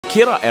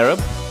Shakira Arab?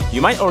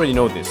 You might already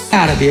know this.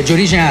 Arabi, è di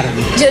origine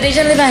arabe. Di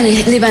origine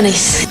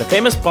Lebanese. The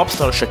famous pop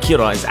star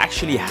Shakira is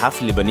actually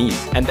half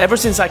Lebanese, and ever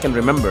since I can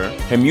remember,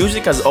 her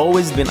music has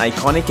always been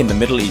iconic in the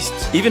Middle East.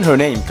 Even her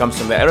name comes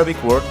from the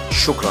Arabic word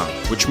shukran,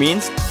 which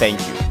means thank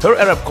you. Her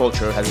Arab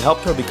culture has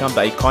helped her become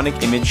the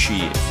iconic image she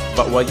is.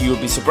 But what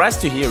you'll be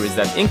surprised to hear is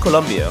that in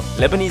Colombia,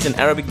 Lebanese and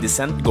Arabic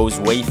descent goes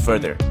way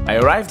further. I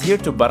arrived here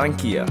to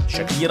Barranquilla,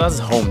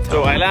 Shakira's hometown.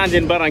 So I land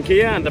in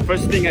Barranquilla and the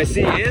first thing I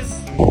see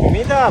is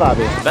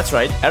Arabic. That's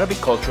right, Arabic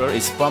culture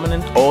is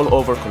prominent all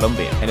over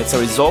Colombia, and it's a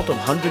result of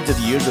hundreds of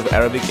years of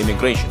Arabic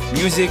immigration,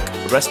 music,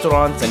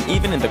 restaurants, and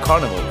even in the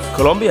carnivals.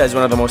 Colombia is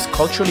one of the most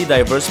culturally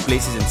diverse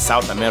places in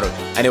South America,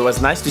 and it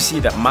was nice to see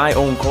that my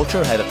own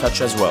culture had a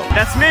touch as well.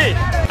 That's me!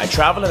 I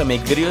travel and I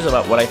make videos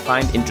about what I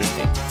find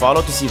interesting.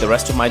 Follow to see the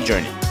rest of my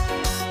journey.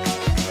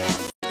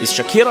 Is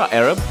Shakira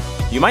Arab?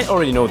 You might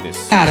already know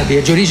this. Arabi,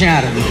 è di origine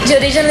arabe. Di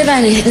origine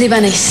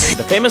Lebanese.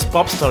 The famous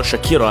pop star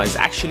Shakira is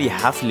actually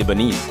half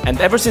Lebanese, and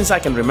ever since I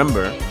can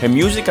remember, her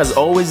music has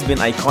always been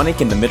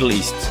iconic in the Middle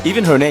East.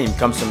 Even her name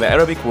comes from the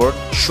Arabic word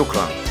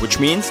shukran, which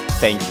means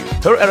thank you.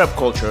 Her Arab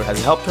culture has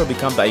helped her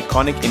become the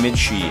iconic image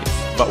she is.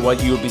 But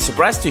what you'll be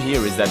surprised to hear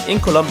is that in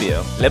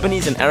Colombia,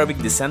 Lebanese and Arabic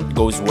descent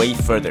goes way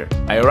further.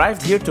 I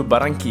arrived here to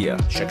Barranquilla,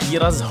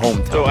 Shakira's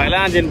hometown. So I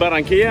land in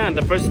Barranquilla and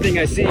the first thing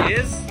I see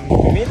is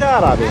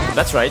Arabic.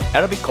 That's right,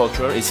 Arabic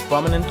culture is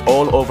prominent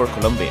all over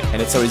Colombia,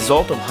 and it's a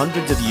result of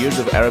hundreds of years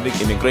of Arabic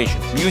immigration,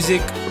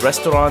 music,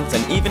 restaurants,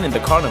 and even in the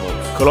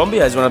carnivals.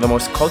 Colombia is one of the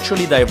most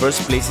culturally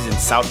diverse places in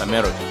South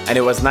America, and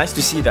it was nice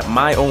to see that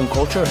my own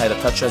culture had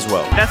a touch as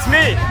well. That's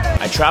me!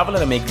 I travel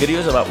and I make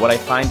videos about what I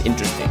find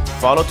interesting.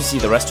 Follow to see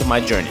the rest of my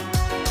journey.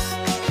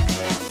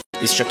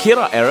 Is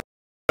Shakira Arab?